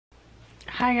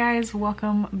Hi guys,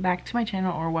 welcome back to my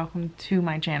channel, or welcome to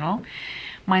my channel.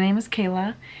 My name is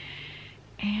Kayla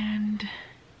and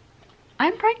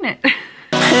I'm pregnant.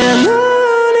 And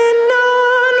on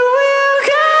we'll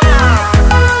go.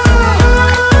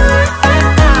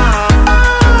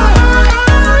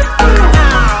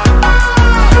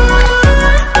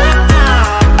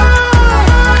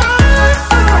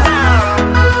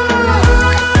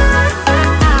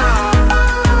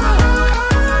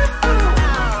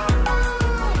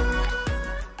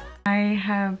 I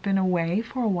have been away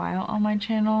for a while on my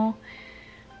channel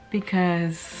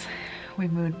because we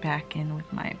moved back in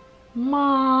with my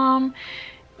mom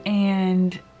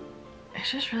and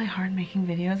it's just really hard making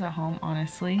videos at home,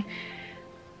 honestly,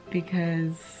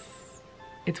 because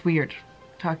it's weird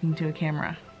talking to a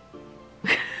camera.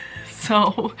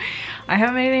 So I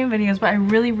haven't made any videos, but I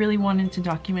really wanted to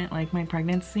document like my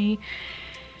pregnancy,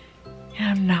 and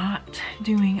I'm not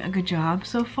doing a good job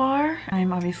so far.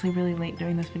 I'm obviously really late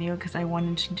doing this video because I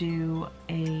wanted to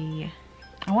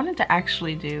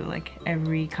actually do like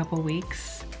every couple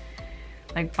weeks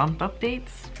like bump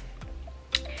updates,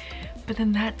 but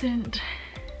then that didn't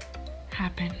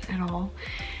happen at all.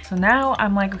 So now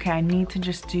I'm like, okay, I need to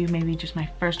just do maybe just my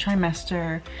first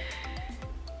trimester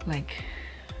like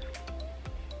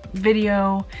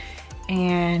video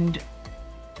and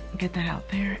get that out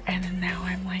there. And then now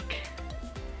I'm like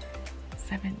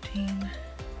 17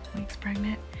 weeks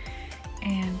pregnant,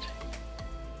 and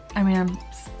I mean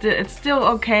it's still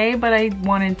okay, but I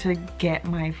wanted to get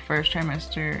my first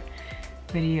trimester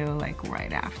video like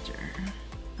right after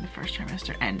the first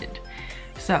trimester ended.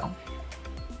 So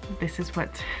this is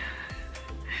what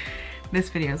this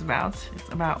video is about. It's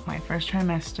about my first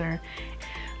trimester.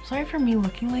 Sorry for me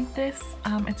looking like this.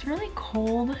 It's really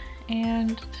cold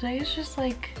and today is just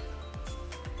like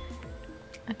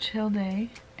a chill day,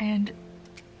 and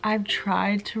I've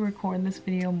tried to record this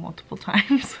video multiple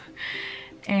times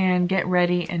and get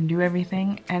ready and do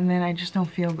everything, and then I just don't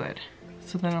feel good.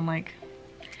 So then I'm like,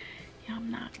 yeah, I'm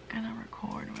not gonna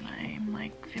record when I'm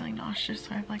like feeling nauseous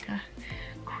or I have like a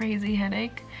crazy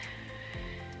headache.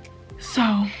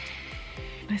 So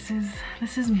this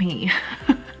is me.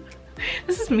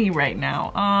 This is me right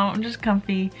now. I'm just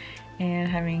comfy and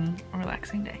having a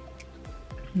relaxing day.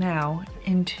 Now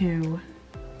into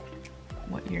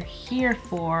what you're here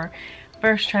for,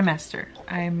 first trimester.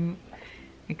 I'm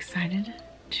excited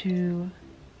to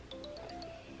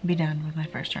be done with my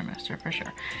first trimester for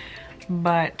sure,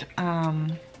 but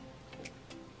I'm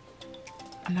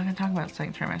not gonna talk about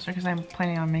second trimester because I'm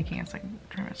planning on making a second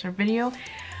trimester video.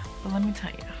 But let me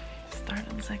tell you, start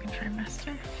of the second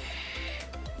trimester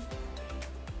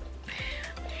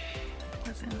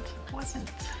wasn't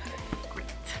great.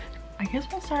 I guess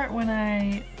we'll start when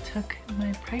I took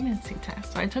my pregnancy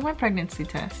test. So I took my pregnancy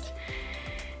test,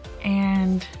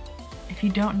 and if you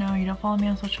don't know, you don't follow me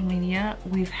on social media,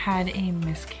 we've had a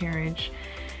miscarriage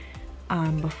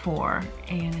before,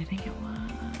 and I think it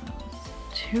was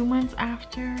 2 months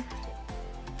after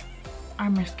our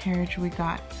miscarriage we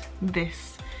got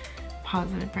this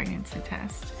positive pregnancy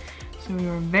test. So we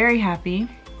were very happy.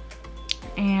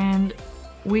 And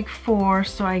week 4,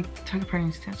 so I took a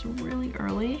pregnancy test really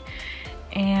early,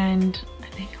 and I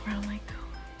think around like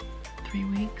 3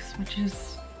 weeks, which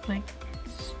is like,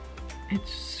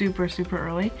 it's super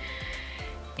early,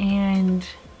 and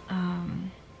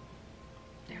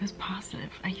it was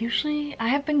positive. I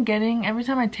have been getting, every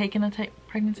time I've taken a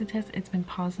pregnancy test, it's been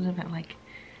positive at like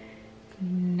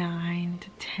 9 to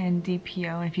 10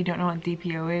 DPO. And if you don't know what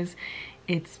DPO is,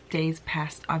 it's days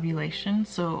past ovulation.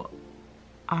 So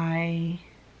I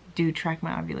do track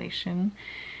my ovulation,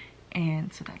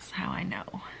 and so that's how I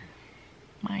know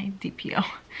my DPO.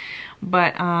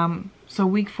 But so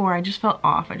week 4 I just felt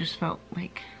off. I just felt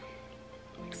like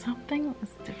something was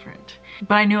different,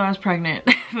 but I knew I was pregnant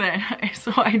then,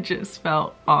 so I just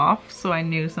felt off. So I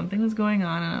knew something was going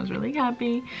on, and I was really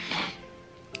happy.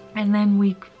 And then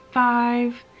week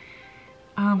 5,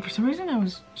 for some reason I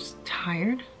was just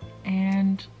tired,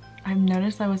 and I've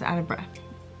noticed I was out of breath.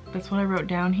 That's what I wrote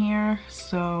down here.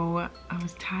 So I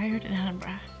was tired and out of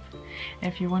breath. And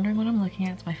if you're wondering what I'm looking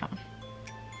at, it's my phone.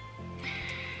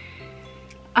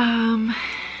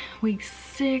 Week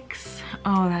 6,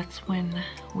 oh, that's when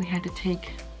we had to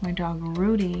take my dog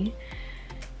Rudy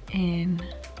in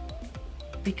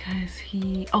because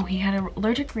he had an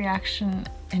allergic reaction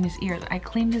in his ears. I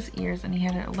cleaned his ears and he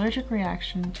had an allergic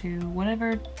reaction to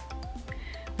whatever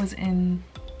was in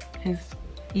his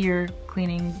ear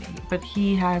cleaning, but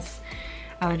he has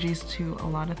allergies to a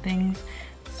lot of things,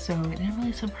 so it didn't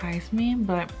really surprise me,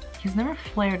 but he's never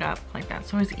flared up like that.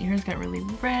 So his ears got really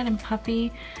red and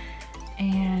puffy,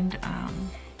 and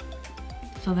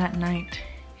So that night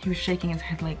he was shaking his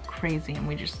head like crazy, and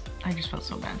I just felt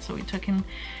so bad. So we took him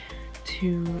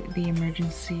to the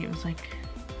emergency. It was like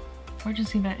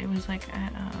emergency vet. It was like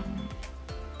at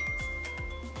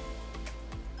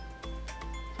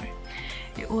sorry.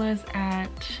 It was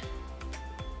at,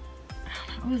 I don't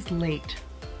know, it was late.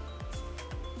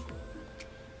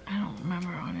 I don't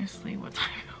remember honestly what time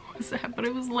it was at, but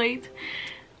it was late.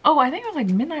 Oh, I think it was like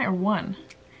midnight or 1,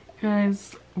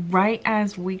 because right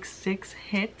as week 6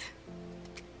 hit,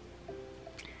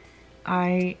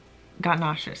 I got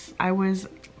nauseous. I was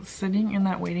sitting in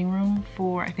that waiting room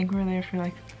for, I think we were there for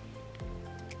like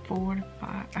 4 to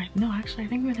 5, no, actually I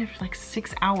think we were there for like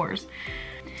 6 hours.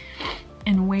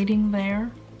 And waiting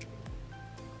there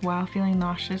while feeling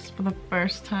nauseous for the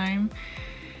first time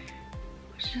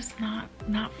was just not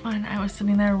fun. I was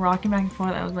sitting there rocking back and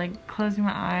forth. I was like closing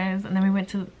my eyes, and then we went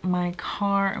to my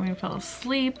car and we fell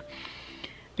asleep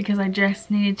because I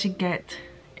just needed to get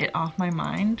it off my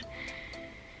mind.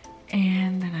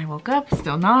 And then I woke up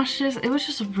still nauseous. It was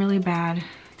just a really bad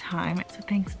time. So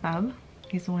thanks, Bub.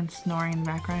 He's the one snoring in the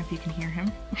background if you can hear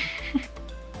him.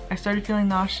 I started feeling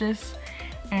nauseous,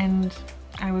 and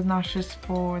I was nauseous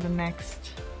for the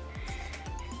next,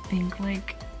 I think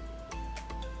like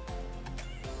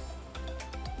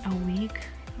a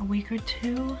week or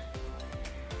 2.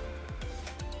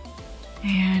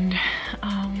 And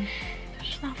it's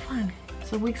just not fun.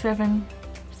 So week 7,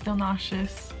 still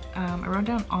nauseous. I wrote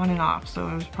down on and off, so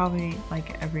it was probably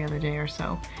like every other day or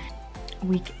so.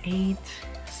 Week 8,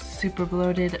 super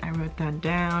bloated. I wrote that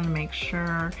down to make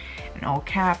sure, in all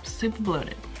caps, super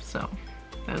bloated. So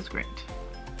that was great.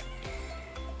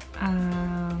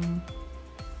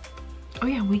 Oh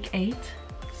yeah, week 8.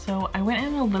 So I went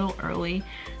in a little early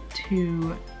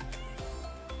to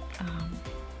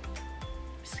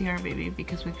see our baby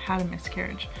because we've had a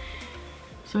miscarriage.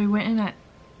 So we went in at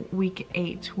week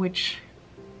 8, which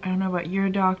I don't know about your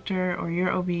doctor or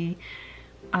your OB,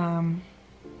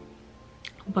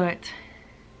 but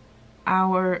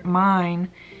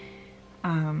mine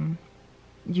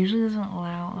usually doesn't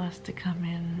allow us to come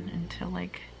in until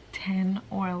like 10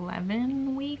 or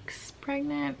 11 weeks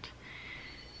pregnant,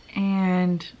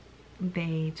 and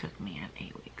they took me at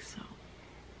 8 weeks. So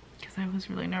because I was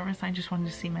really nervous, I just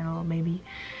wanted to see my little baby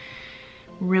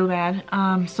real bad.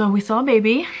 So we saw a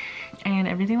baby and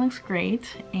everything looks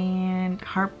great, and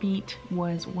heartbeat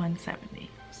was 170.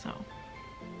 So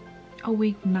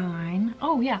week 9,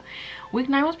 oh yeah, week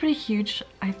 9 was pretty huge.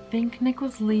 I think Nick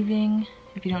was leaving.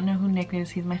 If you don't know who Nick is,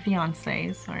 he's my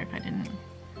fiance. Sorry if I didn't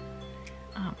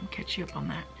catch you up on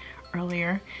that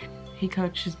earlier. He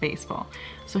coaches baseball,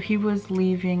 so he was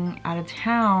leaving out of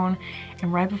town,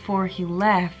 and right before he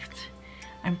left,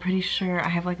 I'm pretty sure I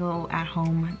have like a little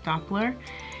at-home Doppler,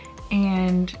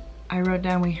 and I wrote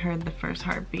down we heard the first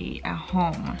heartbeat at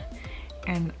home,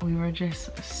 and we were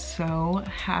just so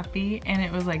happy. And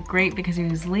it was like great because he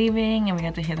was leaving and we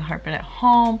got to hear the heartbeat at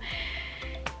home,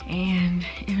 and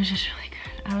it was just really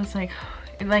good. I was like,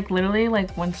 like literally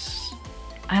like once,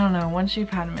 I don't know, once you've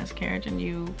had a miscarriage and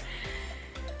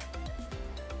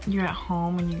you're at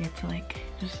home and you get to like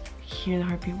just hear the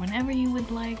heartbeat whenever you would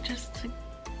like, just to,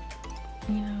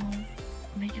 you know,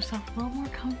 make yourself a little more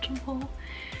comfortable.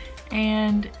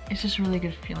 And it's just a really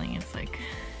good feeling. It's like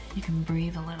you can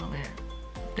breathe a little bit.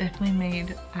 Definitely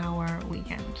made our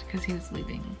weekend because he was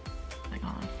leaving like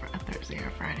on a Thursday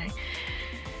or Friday.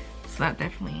 So that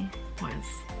definitely was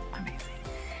amazing.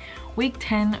 Week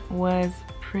 10 was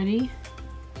pretty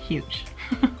huge.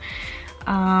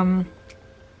 I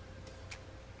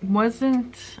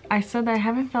said that I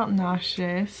haven't felt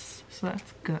nauseous, so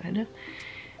that's good.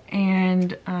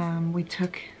 And we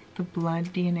took the blood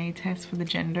DNA test for the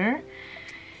gender,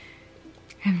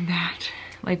 and that,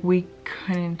 like, we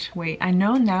couldn't wait. I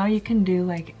know now you can do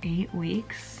like 8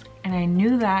 weeks, and I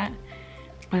knew that,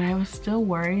 but I was still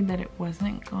worried that it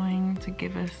wasn't going to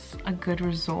give us a good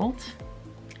result.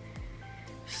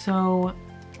 So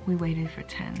we waited for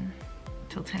 10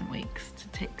 weeks to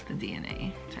take the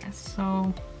DNA test.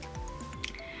 So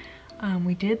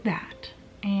we did that,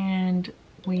 and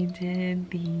we did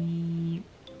the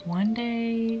 1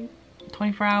 day,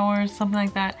 24 hours, something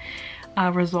like that,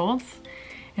 results.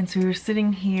 And so we were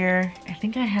sitting here. I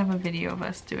think I have a video of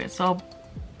us do it, so I'll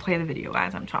play the video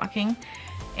as I'm talking.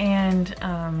 And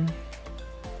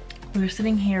we were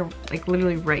sitting here, like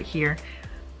literally right here,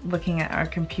 looking at our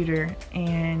computer,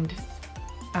 and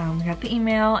we got the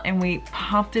email and we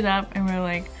popped it up, and we were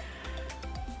like,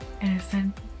 and it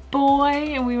said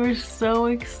boy, and we were so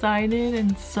excited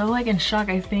and so like in shock.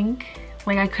 I think,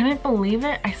 like, I couldn't believe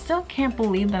it. I still can't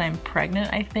believe that I'm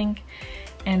pregnant, I think.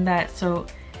 And that, so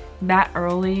that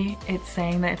early it's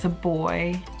saying that it's a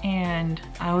boy, and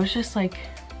I was just like,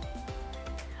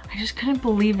 I just couldn't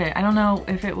believe it. I don't know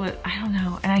if it was, I don't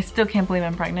know. And I still can't believe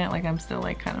I'm pregnant. Like I'm still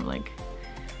like kind of like,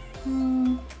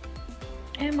 am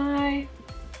I?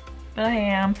 But I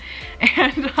am.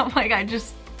 And I'm like, it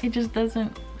just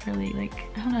doesn't really like,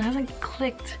 I don't know, it hasn't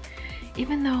clicked.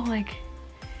 Even though like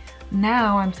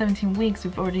now I'm 17 weeks,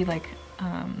 we've already like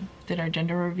did our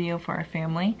gender reveal for our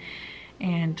family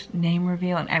and name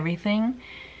reveal and everything.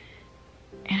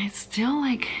 And it's still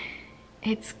like,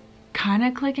 it's kind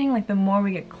of clicking, like the more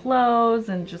we get close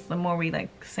and just the more we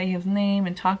like say his name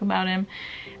and talk about him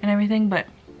and everything, but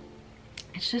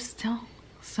it's just still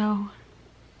so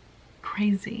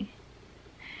crazy.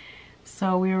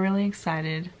 So we were really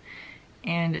excited,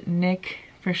 and Nick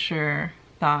for sure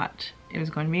thought it was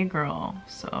going to be a girl,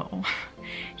 so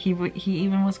he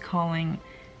even was calling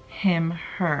him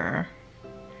her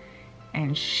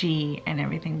and she and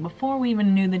everything before we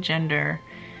even knew the gender.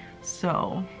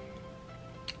 So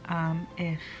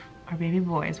if our baby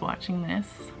boy is watching this,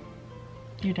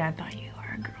 your dad thought you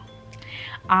were a girl.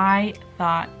 I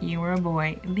thought you were a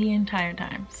boy the entire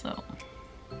time, so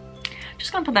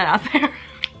just gonna put that out there.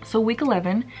 So week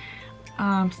 11,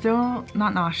 still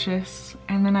not nauseous,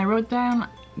 and then I wrote down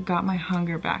got my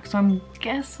hunger back. So I'm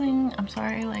guessing, I'm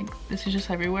sorry, like this is just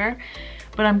everywhere,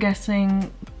 but I'm guessing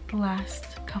the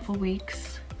last couple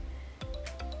weeks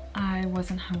I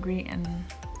wasn't hungry, and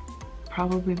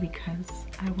probably because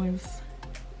I was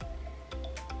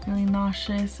really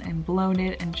nauseous and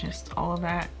bloated and just all of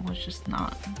that was just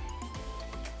not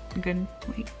good.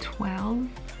 Week 12.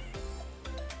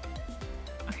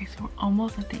 Okay, so we're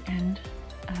almost at the end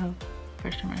of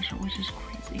first trimester, which is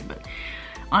crazy, but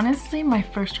honestly my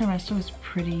first trimester was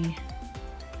pretty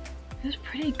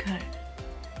good.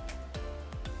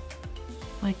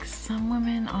 Like some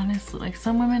women, honestly, like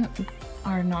some women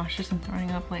are nauseous and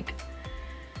throwing up like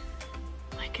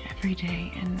every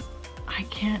day, and I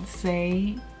can't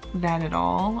say that at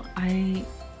all.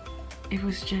 It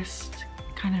was just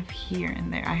kind of here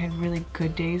and there. I had really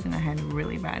good days and I had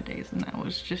really bad days, and that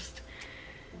was just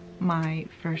my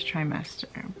first trimester.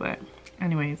 But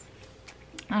anyways,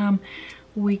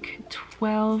 week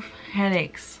 12,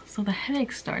 headaches. So the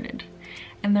headaches started,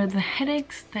 and they're the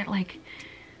headaches that like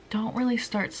don't really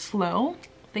start slow.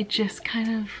 They just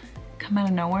kind of come out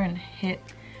of nowhere and hit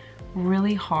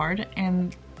really hard,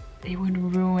 and they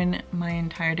would ruin my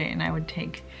entire day. And I would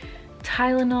take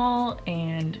Tylenol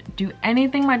and do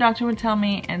anything my doctor would tell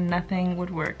me, and nothing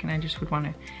would work, and I just would want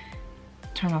to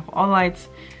turn off all lights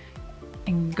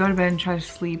and go to bed and try to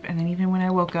sleep. And then even when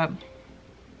I woke up,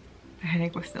 the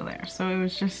headache was still there. So it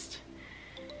was just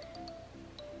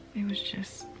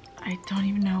I don't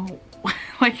even know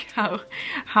like how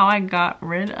I got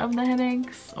rid of the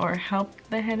headaches or helped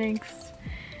the headaches.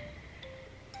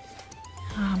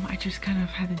 I just kind of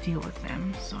had to deal with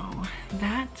them. So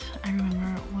that, I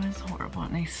remember, was horrible.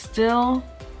 And I still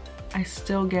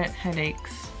get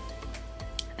headaches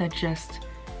that just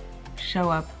show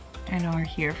up and are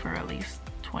here for at least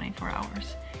 24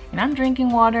 hours. And I'm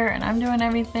drinking water and I'm doing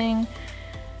everything,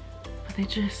 but they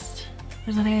just,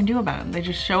 there's nothing I can do about them. They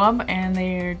just show up and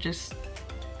they're just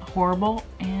horrible,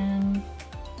 and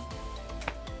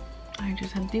I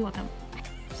just have to deal with them.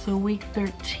 So week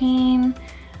 13,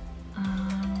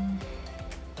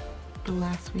 the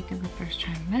last week of the first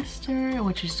trimester,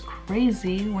 which is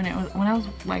crazy. When I was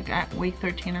like at week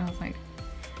 13, I was like,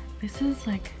 this is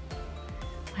like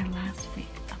my last week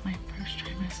of my first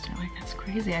trimester. Like, that's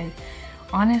crazy. I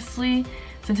honestly,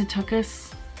 since it took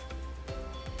us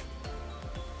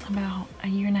about a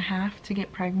year and a half to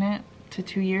get pregnant to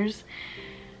 2 years,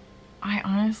 I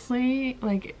honestly,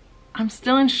 like, I'm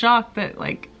still in shock that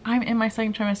like I'm in my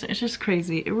second trimester. It's just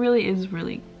crazy. It really is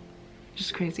really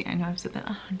just crazy. I know I've said that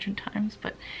 100 times,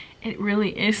 but it really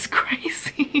is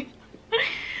crazy.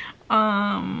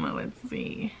 Let's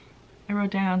see. I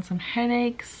wrote down some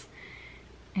headaches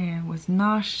and was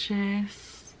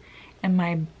nauseous, and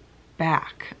my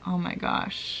back, oh my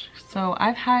gosh. So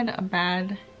I've had a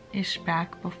bad-ish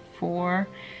back before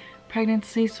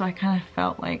pregnancy, so I kind of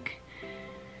felt like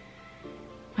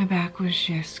my back was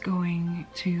just going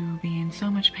to be in so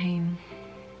much pain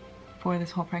for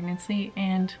this whole pregnancy,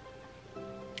 and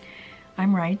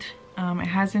I'm right. It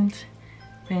hasn't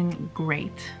been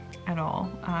great at all.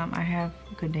 I have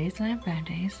good days and I have bad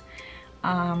days.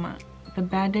 The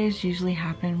bad days usually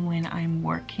happen when I'm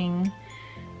working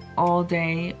all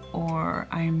day, or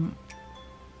I'm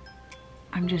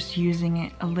just using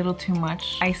it a little too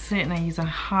much. I sit and I use a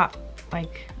hot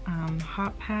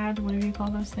pad, whatever you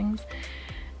call those things,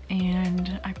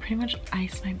 and I pretty much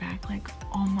ice my back like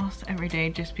almost every day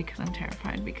just because I'm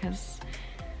terrified, because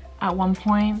at one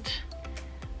point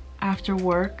after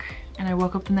work and I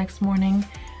woke up the next morning,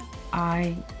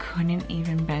 I couldn't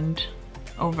even bend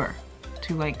over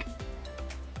to like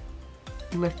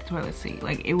lift the toilet seat.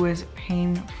 Like, it was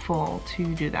painful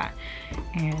to do that,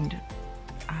 and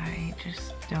I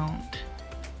just don't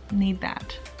need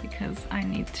that because I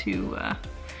need to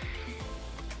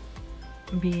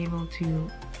be able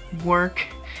to work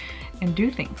and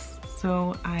do things.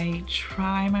 So I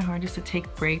try my hardest to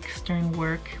take breaks during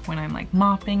work when I'm like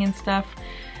mopping and stuff,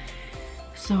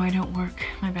 so I don't work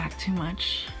my back too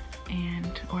much,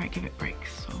 or I give it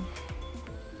breaks. So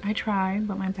I try,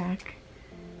 but my back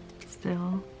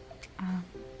still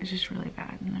is just really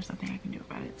bad, and there's nothing I can do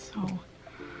about it. So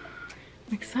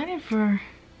I'm excited for,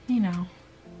 you know,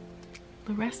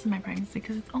 the rest of my pregnancy,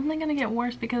 because it's only gonna get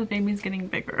worse because the baby's getting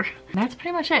bigger. That's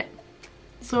pretty much it.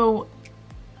 So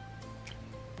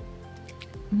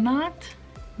not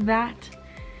that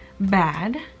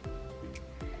bad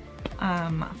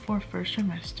for first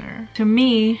trimester. To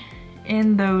me,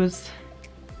 in those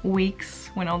weeks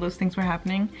when all those things were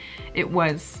happening, it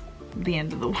was the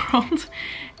end of the world.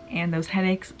 And those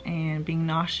headaches and being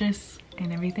nauseous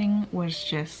and everything was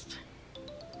just,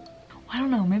 I don't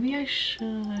know, maybe I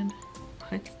should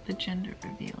put the gender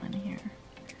reveal in here.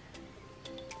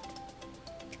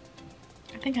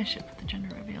 I think I should put the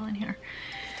gender reveal in here.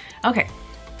 Okay,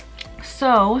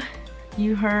 so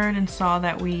you heard and saw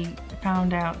that we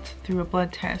found out through a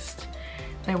blood test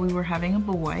that we were having a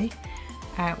boy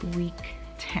at week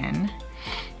 10,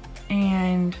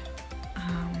 and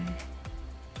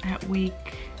at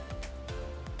week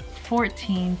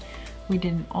 14 we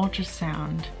did an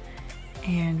ultrasound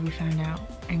and we found out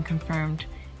and confirmed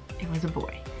it was a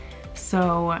boy.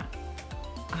 So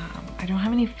I don't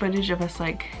have any footage of us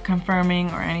like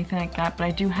confirming or anything like that, but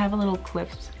I do have a little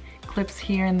clips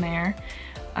here and there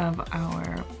of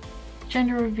our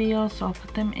gender reveal, so I'll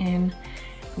put them in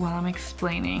while I'm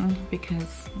explaining,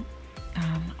 because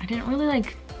I didn't really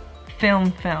like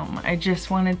film. I just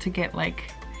wanted to get like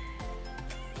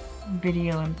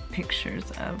video and pictures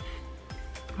of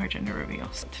our gender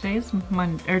reveals. Today's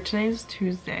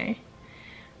Tuesday,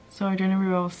 so our gender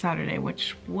reveal was Saturday,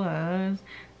 which was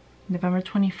November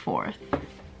 24th,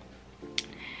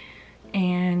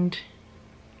 and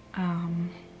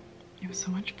it was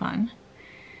so much fun.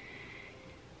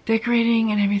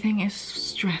 Decorating and everything is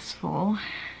stressful.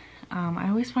 I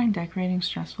always find decorating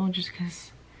stressful just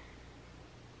because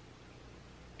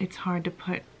it's hard to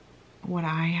put what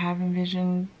I have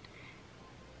envisioned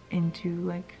into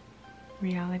like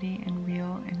reality and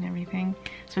real and everything,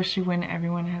 especially when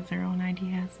everyone has their own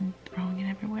ideas and throwing it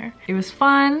everywhere. It was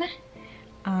fun.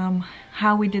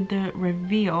 How we did the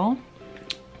reveal,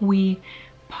 we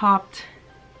popped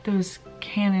those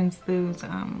cannons, those they're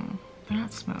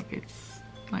not smoke, it's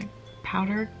like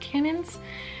powder cannons,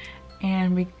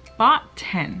 and we bought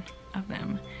 10 of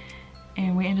them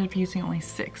and we ended up using only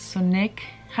 6. So Nick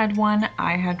had one,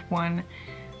 I had one,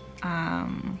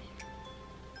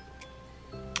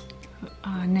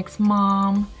 Nick's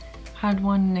mom had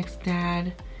one, Nick's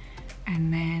dad,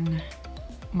 and then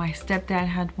my stepdad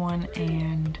had one,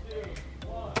 and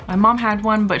my mom had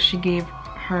one, but she gave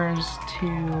hers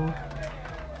to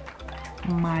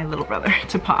my little brother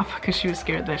to pop because she was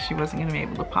scared that she wasn't gonna be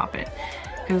able to pop it.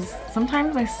 Because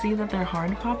sometimes I see that they're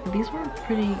hard to pop, but these were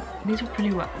pretty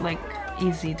well, like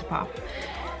easy to pop.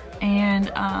 And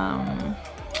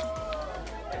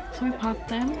so we popped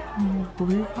them, and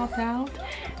blue popped out,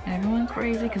 and everyone went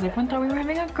crazy because everyone thought we were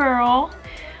having a girl.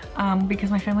 Because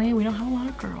my family, we don't have a lot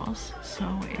of girls,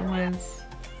 so it was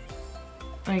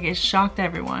like, it shocked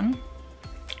everyone.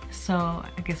 So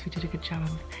I guess we did a good job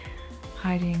of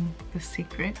hiding the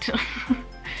secret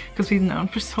because we've known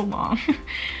for so long.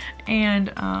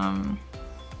 And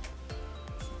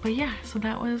but yeah, so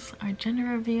that was our gender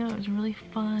reveal. It was really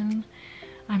fun.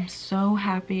 I'm so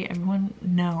happy everyone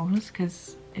knows,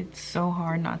 because it's so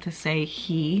hard not to say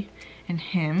he and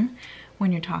him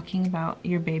when you're talking about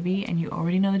your baby and you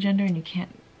already know the gender and you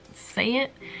can't say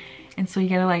it. And so you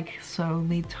gotta like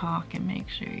slowly talk and make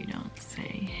sure you don't say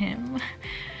him.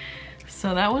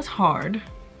 So that was hard,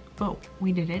 but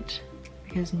we did it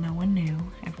because no one knew.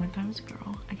 Everyone thought it was a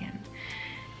girl again.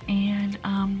 And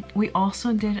we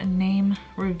also did a name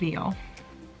reveal.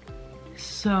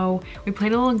 So we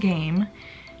played a little game,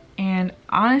 and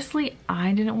honestly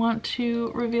I didn't want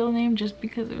to reveal a name just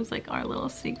because it was like our little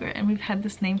secret, and we've had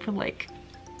this name for like,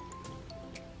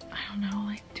 I don't know,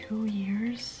 like 2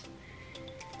 years,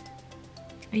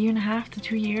 a year and a half to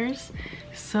 2 years.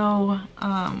 So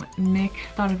Nick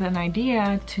thought of an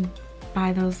idea to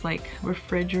buy those like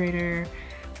refrigerator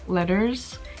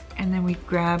letters, and then we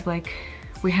grab like,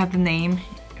 we have the name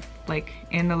like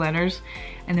in the letters,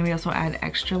 and then we also add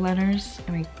extra letters,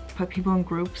 and we put people in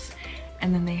groups,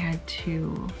 and then they had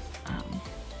to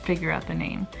figure out the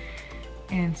name.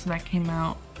 And so that came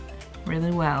out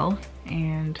really well,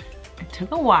 and it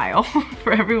took a while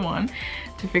for everyone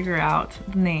to figure out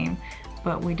the name,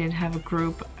 but we did have a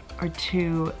group or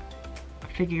two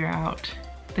figure out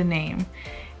the name,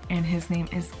 and his name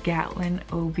is Gatlin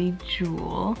Obi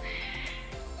Jewel.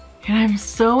 And I'm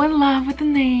so in love with the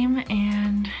name,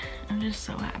 and I'm just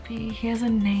so happy he has a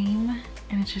name,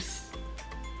 and it's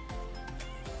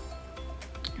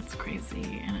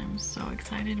crazy, and I'm so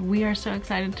excited. We are so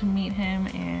excited to meet him,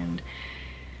 and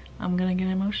I'm gonna get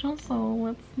emotional, so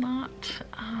let's not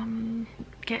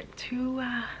get too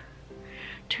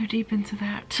deep into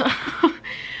that.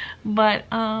 But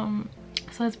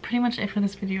so that's pretty much it for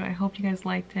this video. I hope you guys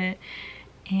liked it,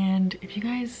 and if you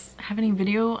guys have any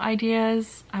video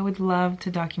ideas, I would love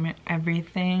to document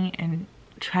everything and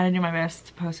try to do my best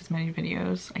to post as many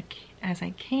videos as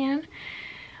I can.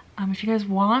 If you guys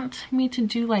want me to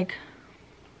do like,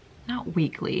 not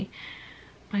weekly,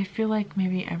 but I feel like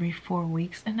maybe every 4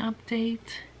 weeks an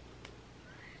update,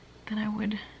 then I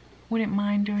wouldn't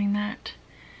mind doing that.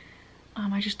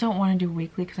 I just don't want to do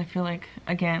weekly because I feel like,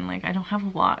 again, like I don't have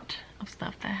a lot of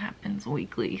stuff that happens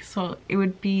weekly, so it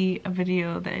would be a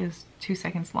video that is 2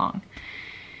 seconds long.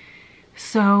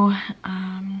 So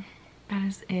that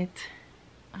is it.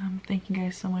 Thank you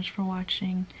guys so much for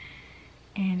watching.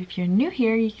 And if you're new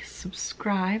here, you can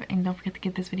subscribe, and don't forget to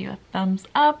give this video a thumbs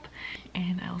up,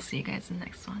 and I will see you guys in the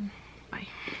next one. Bye.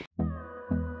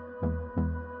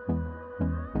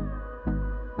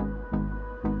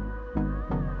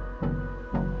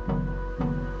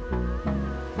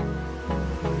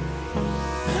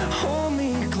 Hold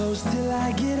me close till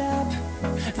I get up.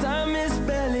 Time is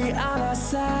barely on our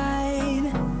side.